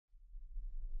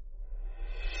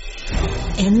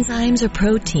Enzymes are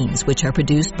proteins which are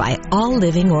produced by all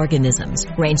living organisms,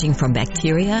 ranging from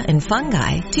bacteria and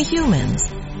fungi to humans.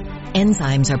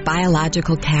 Enzymes are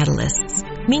biological catalysts,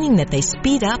 meaning that they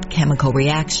speed up chemical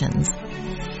reactions.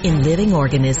 In living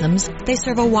organisms, they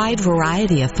serve a wide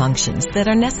variety of functions that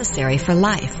are necessary for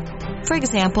life. For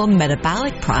example,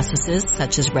 metabolic processes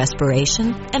such as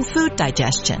respiration and food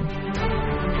digestion.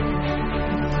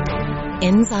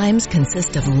 Enzymes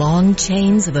consist of long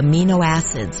chains of amino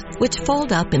acids, which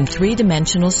fold up in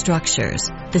three-dimensional structures.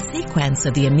 The sequence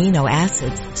of the amino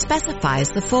acids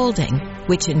specifies the folding,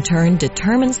 which in turn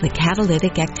determines the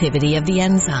catalytic activity of the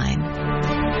enzyme.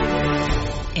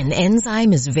 An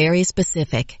enzyme is very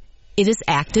specific. It is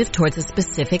active towards a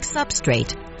specific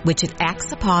substrate, which it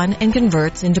acts upon and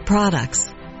converts into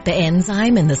products. The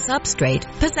enzyme and the substrate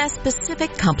possess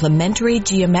specific complementary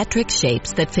geometric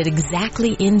shapes that fit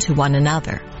exactly into one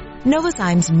another.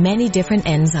 Novozymes' many different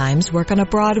enzymes work on a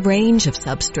broad range of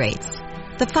substrates.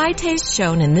 The phytase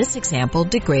shown in this example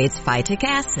degrades phytic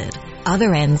acid. Other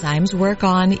enzymes work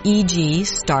on, e.g.,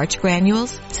 starch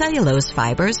granules, cellulose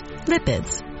fibers,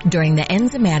 lipids. During the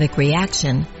enzymatic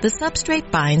reaction, the substrate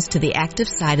binds to the active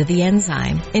site of the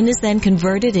enzyme and is then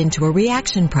converted into a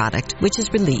reaction product, which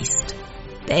is released.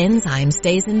 The enzyme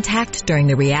stays intact during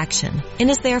the reaction and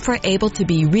is therefore able to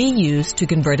be reused to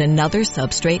convert another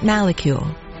substrate molecule.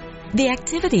 The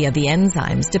activity of the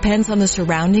enzymes depends on the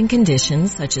surrounding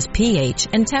conditions such as pH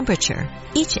and temperature.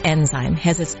 Each enzyme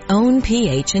has its own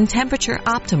pH and temperature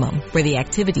optimum where the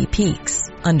activity peaks.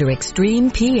 Under extreme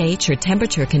pH or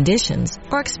temperature conditions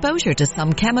or exposure to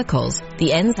some chemicals,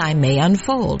 the enzyme may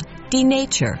unfold,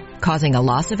 denature, causing a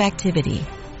loss of activity.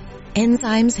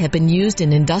 Enzymes have been used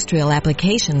in industrial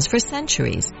applications for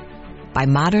centuries. By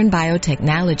modern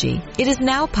biotechnology, it is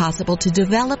now possible to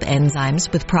develop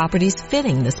enzymes with properties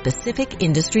fitting the specific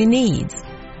industry needs.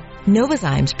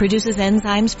 Novozymes produces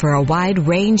enzymes for a wide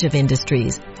range of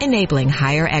industries, enabling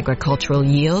higher agricultural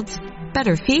yields,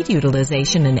 better feed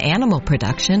utilization in animal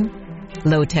production,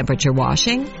 low-temperature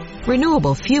washing,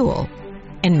 renewable fuel,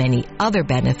 and many other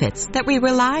benefits that we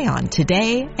rely on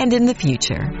today and in the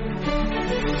future.